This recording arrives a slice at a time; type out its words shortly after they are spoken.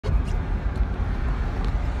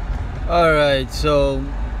All right, so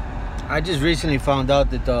I just recently found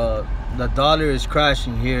out that the dollar is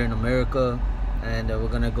crashing here in America, and we're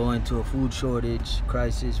gonna go into a food shortage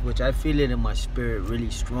crisis, which I feel it in my spirit really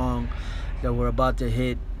strong, that we're about to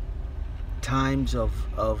hit times of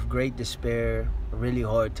great despair, really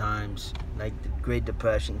hard times, like the Great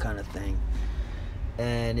Depression kind of thing.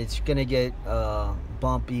 And it's gonna get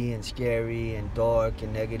bumpy and scary and dark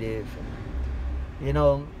and negative.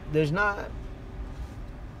 There's not.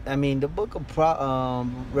 I mean, the book of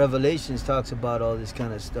Revelations talks about all this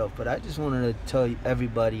kind of stuff, but I just wanted to tell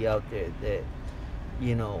everybody out there that,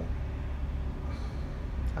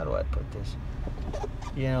 how do I put this?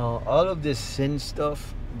 All of this sin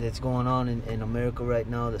stuff that's going on in America right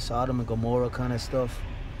now, the Sodom and Gomorrah kind of stuff,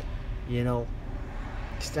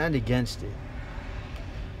 stand against it.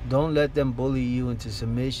 Don't let them bully you into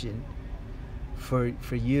submission for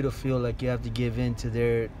you to feel like you have to give in to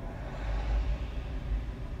their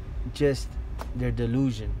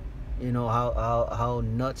delusion. How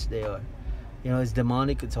nuts they are. It's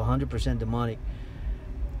demonic. It's 100% demonic.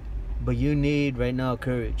 But you need right now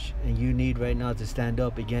courage, and you need right now to stand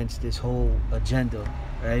up against this whole agenda,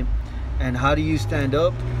 right? And how do you stand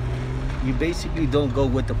up? You basically don't go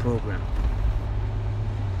with the program.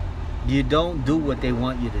 You don't do what they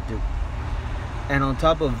want you to do. And on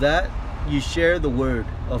top of that, you share the word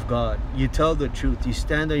of God. You tell the truth. You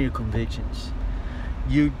stand on your convictions.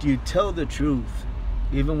 You tell the truth,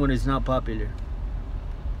 even when it's not popular.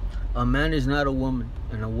 A man is not a woman,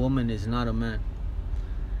 and a woman is not a man.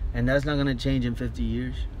 And that's not going to change in 50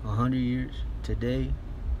 years, 100 years, today.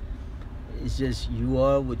 It's just you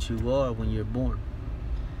are what you are when you're born.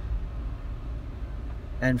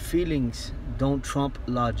 And feelings don't trump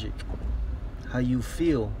logic. How you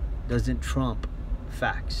feel doesn't trump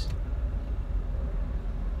facts.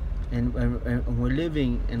 And we're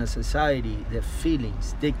living in a society that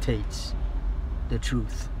feelings dictates the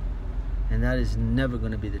truth. And that is never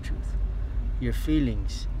going to be the truth. Your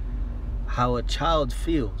feelings, how a child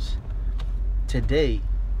feels today,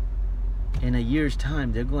 in a year's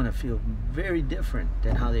time, they're going to feel very different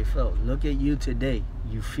than how they felt. Look at you today.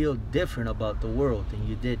 You feel different about the world than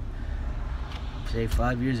you did, say,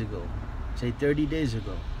 5 years ago, say 30 days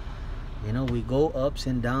ago. We go ups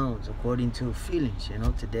and downs according to feelings.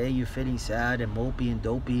 Today you're feeling sad and mopey and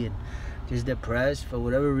dopey and just depressed for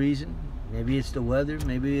whatever reason. Maybe it's the weather,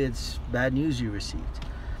 maybe it's bad news you received.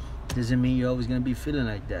 Doesn't mean you're always going to be feeling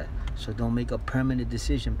like that. So don't make a permanent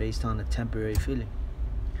decision based on a temporary feeling.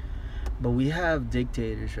 But we have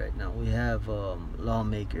dictators right now. We have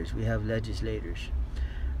lawmakers. We have legislators.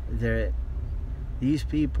 These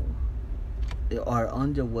people are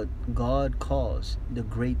under what God calls the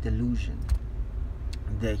great delusion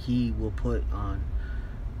that He will put on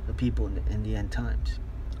the people in the end times.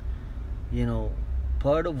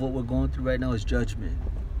 Part of what we're going through right now is judgment.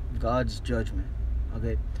 God's judgment.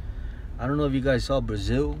 Okay? I don't know if you guys saw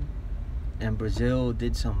Brazil. And Brazil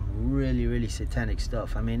did some really, really satanic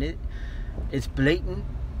stuff. I mean, it's blatant.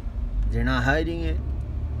 They're not hiding it.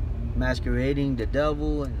 Masquerading the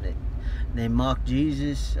devil, and they mock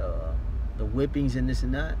Jesus. The whippings and this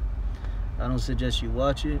and that. I don't suggest you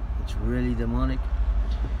watch it. It's really demonic.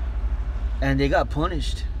 And they got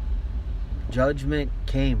punished. Judgment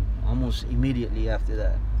came almost immediately after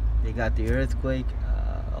that. They got the earthquake,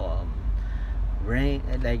 rain.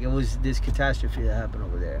 Like, it was this catastrophe that happened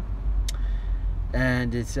over there.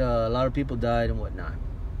 And it's a lot of people died and whatnot.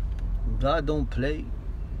 God don't play.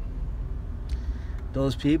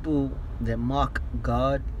 Those people that mock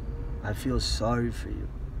God, I feel sorry for you.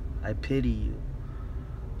 I pity you,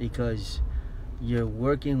 because you're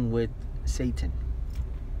working with Satan,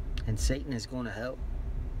 and Satan is going to hell.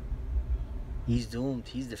 He's doomed.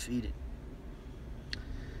 He's defeated.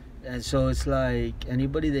 And so it's like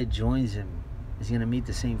anybody that joins him is going to meet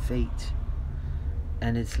the same fate.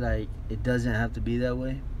 And it's like, it doesn't have to be that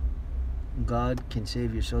way. God can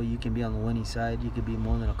save your soul. You can be on the winning side. You can be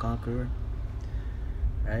more than a conqueror.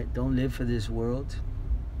 Right? Don't live for this world.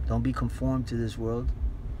 Don't be conformed to this world.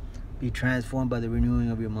 Be transformed by the renewing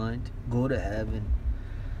of your mind. Go to heaven.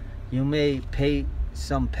 You may pay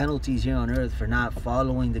some penalties here on earth for not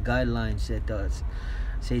following the guidelines that the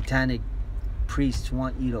satanic priests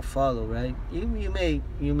want you to follow, right? You may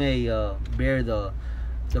bear the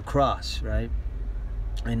cross, right?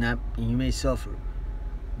 And you may suffer,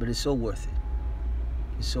 but it's so worth it.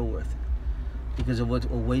 It's so worth it, because of what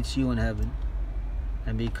awaits you in heaven,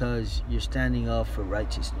 and because you're standing up for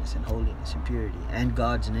righteousness and holiness and purity and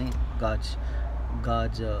God's name, God's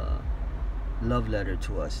love letter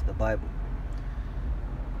to us, the Bible.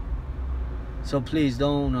 So please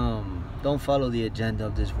don't follow the agenda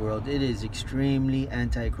of this world. It is extremely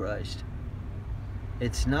antichrist.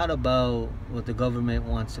 It's not about what the government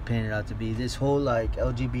wants to paint it out to be. This whole like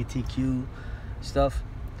LGBTQ stuff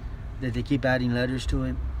that they keep adding letters to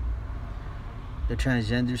it, the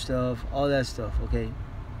transgender stuff, all that stuff, okay?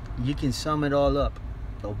 You can sum it all up.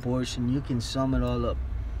 The abortion, you can sum it all up,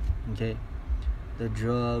 okay? The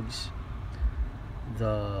drugs,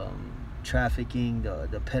 the trafficking,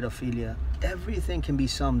 the pedophilia, everything can be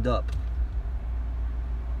summed up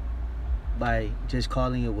by just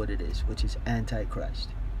calling it what it is, which is antichrist.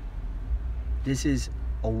 This is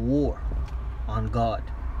a war on God,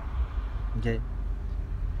 okay?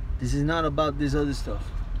 This is not about this other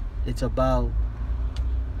stuff. It's about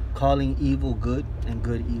calling evil good and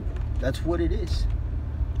good evil. That's what it is.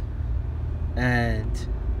 And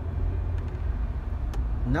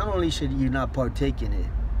not only should you not partake in it,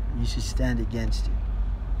 you should stand against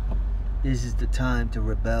it. This is the time to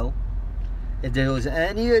rebel. If there was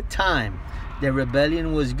any time that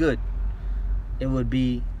rebellion was good, it would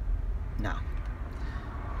be now.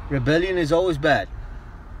 Rebellion is always bad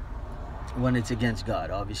when it's against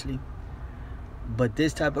God, obviously. But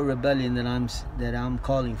this type of rebellion that I'm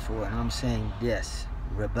calling for, and I'm saying, yes,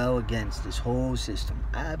 rebel against this whole system.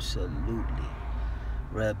 Absolutely.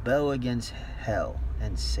 Rebel against hell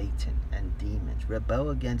and Satan and demons. Rebel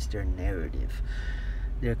against their narrative,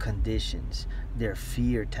 their conditions, their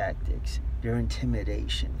fear tactics, their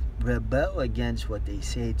intimidation. Rebel against what they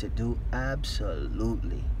say to do.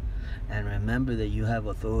 Absolutely. And remember that you have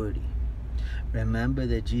authority. Remember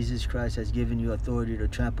that Jesus Christ has given you authority to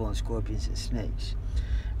trample on scorpions and snakes.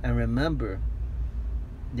 And remember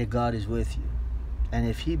that God is with you. And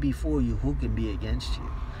if he be for you, who can be against you?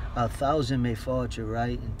 1,000 may fall at your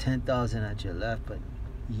right and 10,000 at your left, but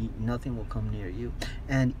nothing will come near you.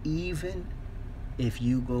 And even if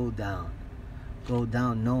you go down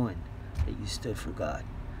knowing that you stood for God.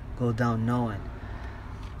 Go down knowing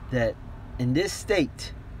that in this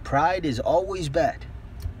state, pride is always bad.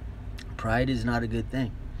 Pride is not a good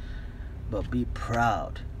thing. But be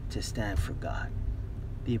proud to stand for God.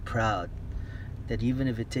 Be proud that even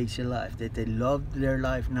if it takes your life, that they loved their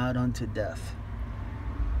life not unto death.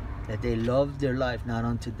 That they loved their life not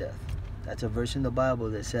unto death. That's a verse in the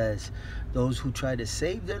Bible that says, those who try to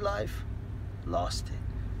save their life, lost it.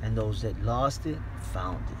 And those that lost it,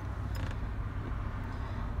 found it.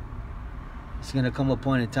 It's going to come a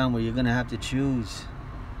point in time where you're going to have to choose.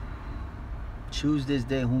 Choose this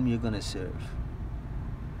day whom you're going to serve.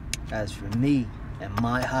 As for me and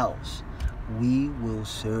my house, we will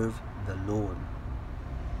serve the Lord.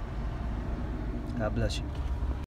 God bless you.